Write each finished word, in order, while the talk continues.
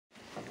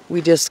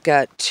We just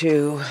got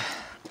to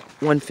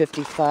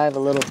 155 a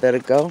little bit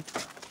ago.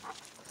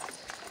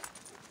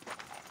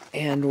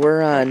 And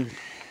we're on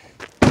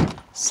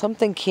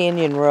something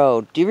Canyon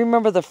Road. Do you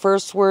remember the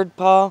first word,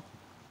 Paul?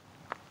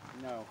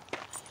 No.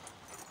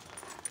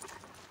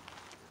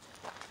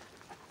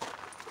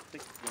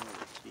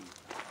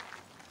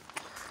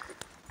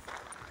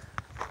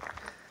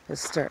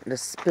 It's starting to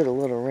spit a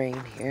little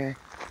rain here.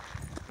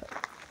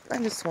 I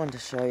just wanted to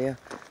show you.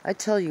 I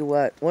tell you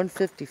what,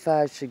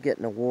 155 should get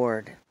an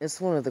award.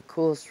 It's one of the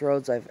coolest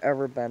roads I've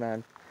ever been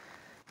on.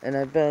 And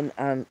I've been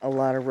on a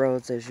lot of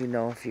roads, as you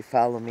know, if you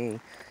follow me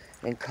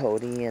and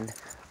Cody and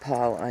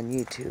Paul on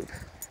YouTube.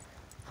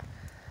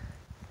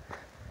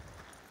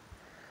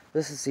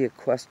 This is the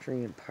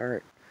equestrian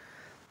part.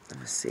 Let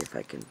me see if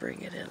I can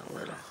bring it in a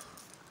little.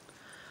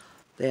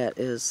 That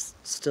is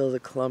still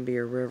the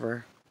Columbia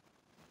River.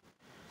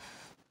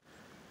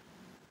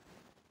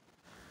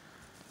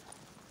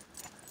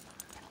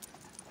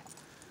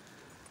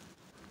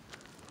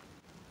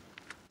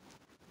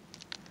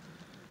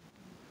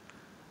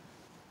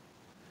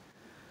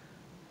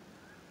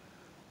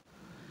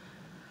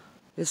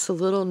 It's a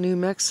little New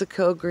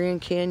Mexico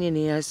Grand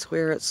Canyon-y. I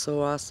swear it's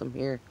so awesome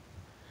here.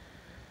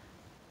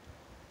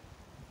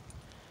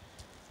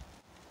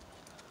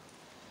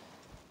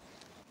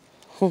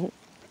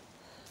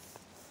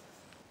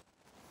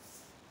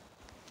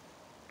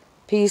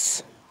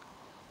 Peace.